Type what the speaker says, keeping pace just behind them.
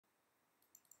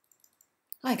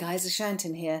Hi guys,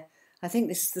 Ashantin here. I think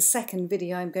this is the second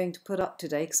video I'm going to put up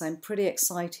today because I'm pretty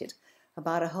excited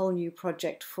about a whole new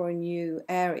project for a new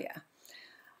area.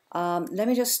 Let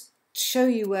me just show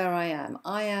you where I am.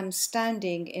 I am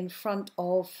standing in front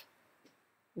of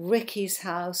Ricky's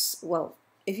house. Well,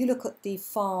 if you look at the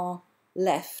far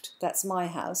left, that's my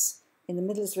house. In the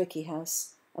middle is Ricky's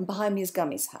house and behind me is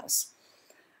Gummy's house.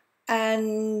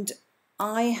 And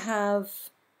I'm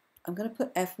going to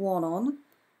put F1 on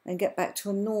and get back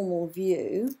to a normal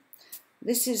view.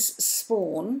 This is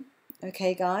spawn,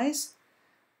 okay guys,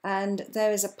 and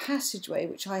there is a passageway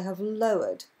which I have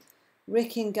lowered.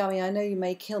 Ricky and Gummy, I know you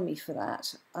may kill me for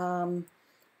that,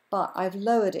 but I've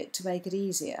lowered it to make it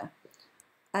easier,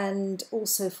 and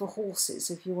also for horses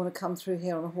if you want to come through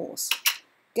here on a horse.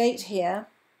 Gate here,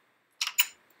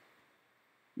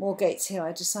 more gates here.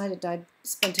 I decided I'd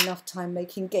spent enough time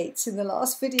making gates in the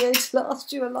last video to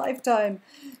last you a lifetime.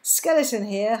 Skeleton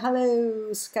here,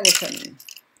 hello skeleton.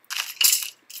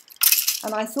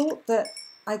 And I thought that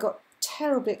I got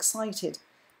terribly excited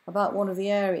about one of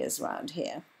the areas around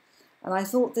here. And I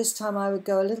thought this time I would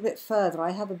go a little bit further.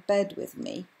 I have a bed with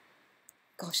me.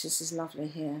 Gosh, this is lovely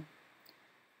here.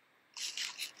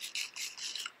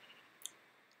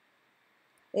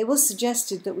 It was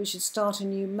suggested that we should start a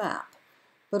new map.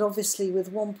 But obviously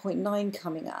with 1.9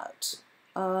 coming out,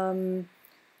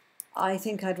 I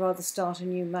think I'd rather start a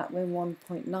new map when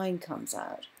 1.9 comes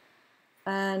out.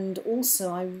 And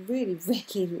also I really,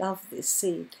 really love this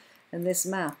sea and this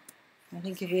map. I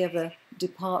think if we ever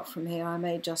depart from here, I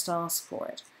may just ask for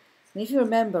it. And if you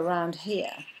remember around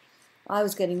here, I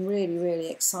was getting really, really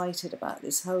excited about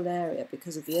this whole area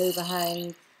because of the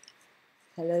overhang.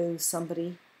 Hello,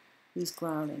 somebody. He's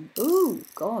growling. Ooh,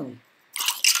 golly.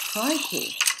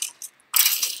 Crikey.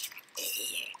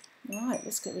 Right,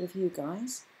 let's get rid of you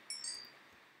guys.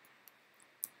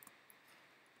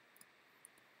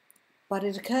 But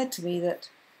it occurred to me that,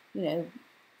 you know,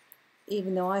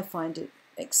 even though I find it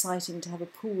exciting to have a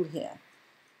pool here,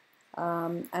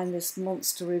 and this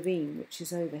monster ravine which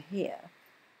is over here,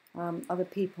 other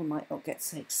people might not get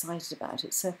so excited about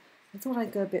it. So I thought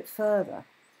I'd go a bit further,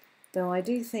 though I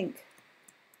do think,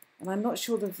 and I'm not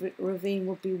sure the ravine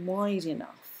would be wide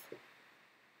enough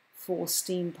for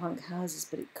steampunk houses,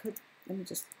 but it could,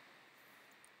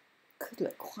 could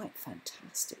look quite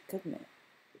fantastic, couldn't it?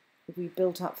 If we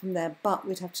built up from there, but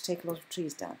we'd have to take a lot of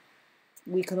trees down.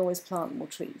 We can always plant more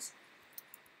trees.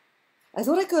 I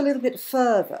thought I'd go a little bit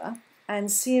further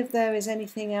and see if there is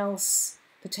anything else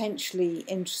potentially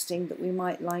interesting that we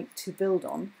might like to build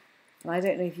on. And I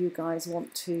don't know if you guys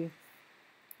want to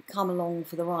come along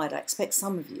for the ride. I expect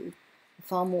some of you are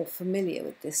far more familiar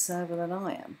with this server than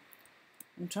I am.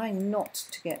 I'm trying not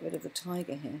to get rid of the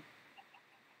tiger here.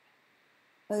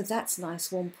 Oh, that's nice,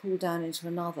 one pool down into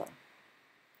another.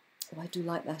 Oh, I do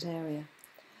like that area.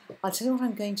 I'll tell you what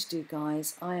I'm going to do,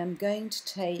 guys. I am going to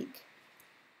take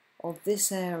of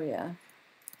this area,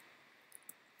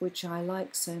 which I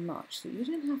like so much that you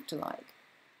don't have to like.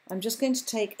 I'm just going to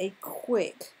take a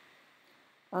quick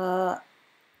F3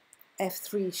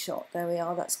 shot. There we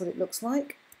are, that's what it looks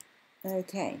like.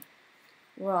 Okay,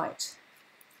 right.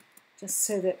 Just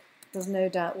so that there's no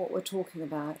doubt what we're talking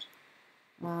about.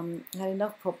 I had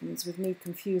enough problems with me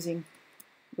confusing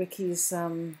Ricky's,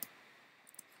 I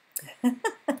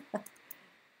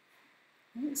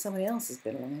think somebody else has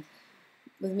been on it,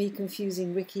 with me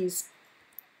confusing Ricky's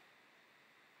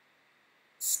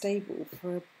stable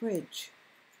for a bridge.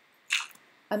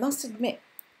 I must admit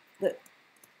that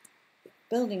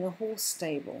building a horse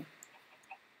stable,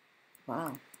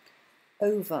 wow,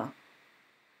 over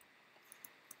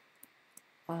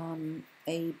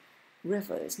a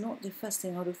river is not the first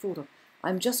thing I would have thought of.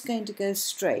 I'm just going to go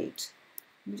straight.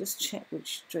 Let me just check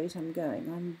which straight I'm going.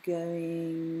 I'm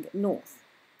going north,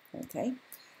 okay?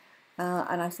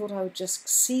 And I thought I would just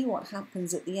see what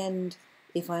happens at the end,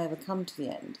 if I ever come to the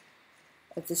end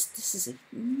of this. This is a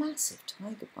massive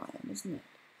tiger biome, isn't it?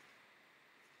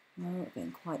 I'm not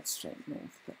going quite straight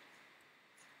north, but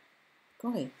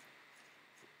golly,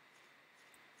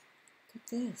 look at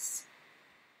this.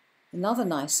 Another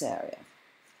nice area.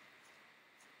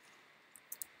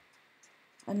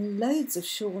 And loads of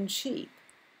shorn sheep.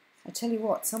 I tell you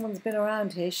what, someone's been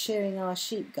around here shearing our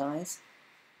sheep, guys.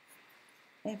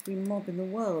 Every mob in the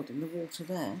world in the water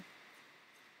there.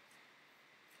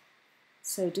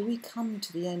 So do we come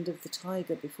to the end of the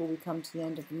tiger before we come to the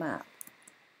end of the map?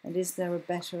 And is there a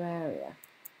better area?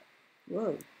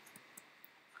 Whoa.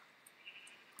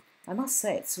 I must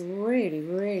say it's a really,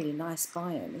 really nice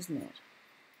biome, isn't it?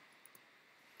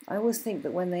 I always think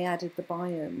that when they added the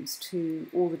biomes to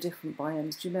all the different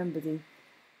biomes, do you remember the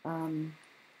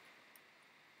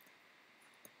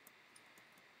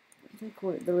they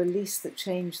call it? The Release That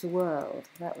Changed the World.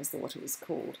 That was what it was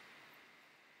called.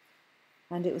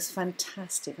 And it was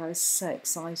fantastic. I was so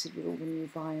excited with all the new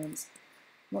biomes.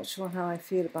 Not sure how I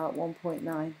feel about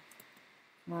 1.9.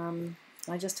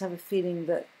 I just have a feeling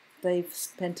that they've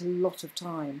spent a lot of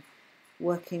time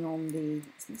working on the...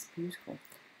 Isn't this beautiful?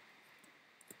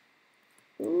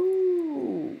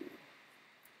 Ooh.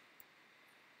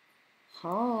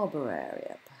 Harbour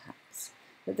area, perhaps.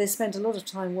 But they spent a lot of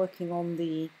time working on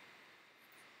the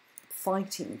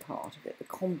fighting part of it, the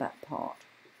combat part.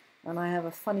 And I have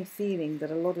a funny feeling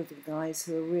that a lot of the guys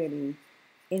who are really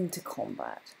into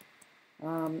combat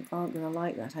aren't going to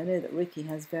like that. I know that Ricky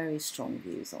has very strong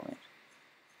views on it.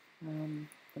 And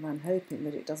I'm hoping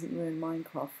that it doesn't ruin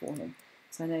Minecraft for him.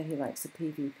 So I know he likes the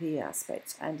PvP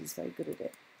aspects and he's very good at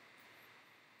it.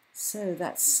 So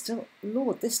that's still...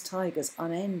 Lord, this tiger's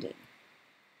unending.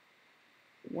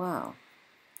 Wow.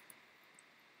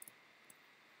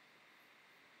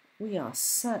 We are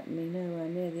certainly nowhere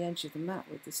near the edge of the map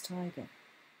with this tiger.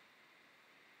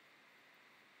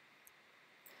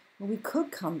 Well, we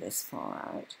could come this far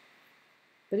out,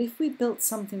 but if we built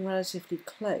something relatively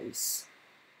close,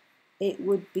 it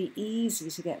would be easy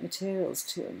to get materials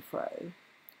to and fro.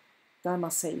 Though I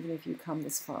must say, even if you come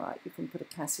this far out, you can put a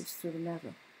passage through the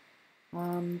nether.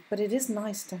 But it is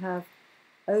nice to have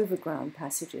overground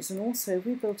passages, and also if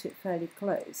we built it fairly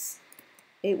close,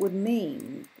 it would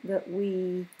mean that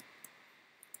we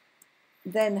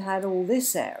then had all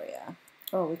this area.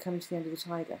 Oh, we're coming to the end of the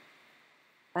tiger.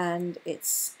 And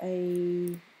it's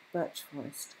a birch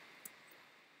forest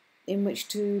in which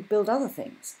to build other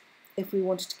things if we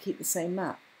wanted to keep the same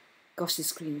map. Gosh, this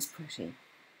screen is pretty.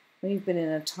 When you've been in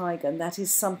a tiger, and that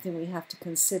is something we have to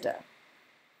consider.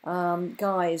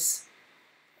 Guys,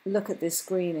 look at this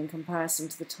screen in comparison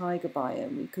to the tiger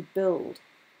biome. We could build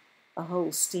a whole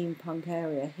steampunk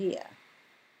area here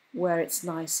where it's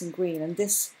nice and green, and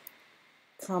this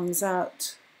comes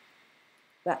out,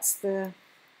 that's the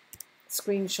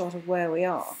screenshot of where we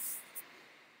are.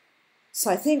 So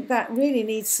I think that really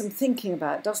needs some thinking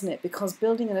about, doesn't it? Because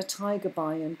building in a tiger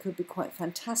biome could be quite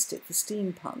fantastic for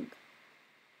steampunk.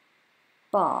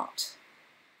 But,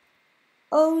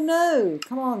 oh no,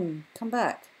 come on, come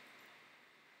back.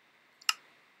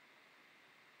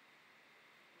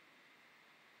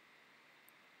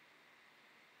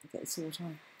 I get this all the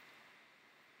time.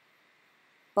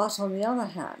 But on the other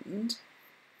hand,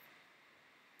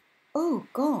 oh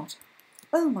God,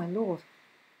 oh my Lord.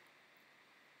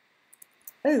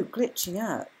 Oh, glitching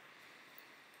out.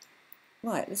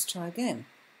 Right, let's try again.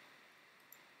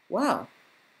 Wow.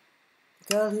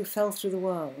 The girl who fell through the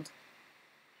world.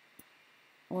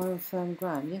 On firm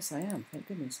ground. Yes, I am, thank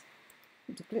goodness.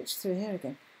 I need to glitch through here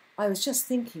again. I was just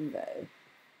thinking, though,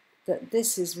 that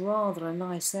this is rather a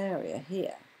nice area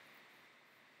here.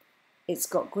 It's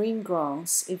got green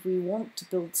grass. If we want to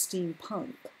build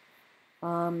steampunk,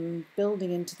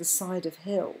 building into the side of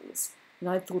hills, and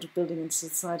I thought of building into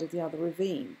the side of the other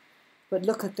ravine, but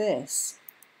look at this.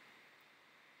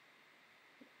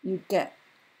 You'd get,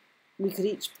 we could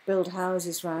each build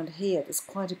houses around here. There's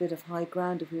quite a bit of high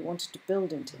ground if we wanted to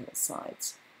build into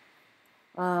hillsides.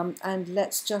 And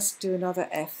let's just do another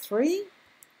F3.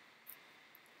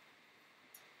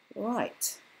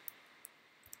 Right.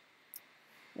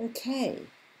 Okay.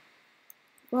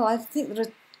 Well, I think there are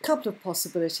a couple of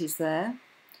possibilities there,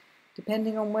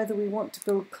 depending on whether we want to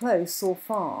build close or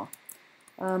far.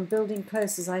 Building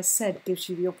close, as I said, gives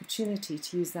you the opportunity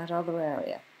to use that other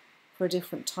area for a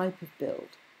different type of build.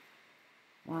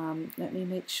 Let me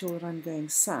make sure that I'm going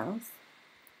south.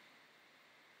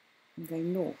 I'm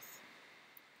going north.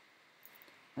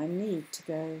 I need to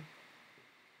go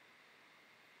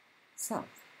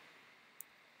south.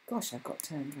 Gosh, I've got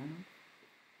turned around.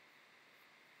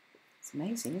 It's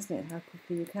amazing, isn't it, how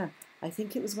quickly you can. I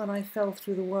think it was when I fell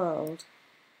through the world.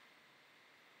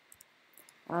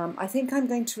 I think I'm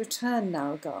going to return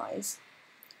now, guys.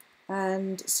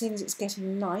 And seeing as it's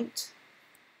getting night,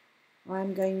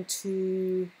 I'm going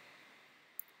to,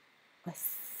 I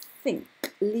think,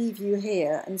 leave you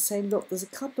here and say, look, there's a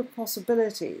couple of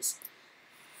possibilities.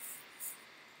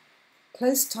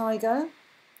 Close tiger,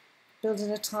 build in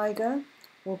a tiger,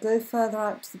 or go further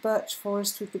out to the birch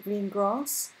forest with the green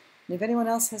grass. And if anyone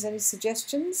else has any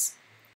suggestions,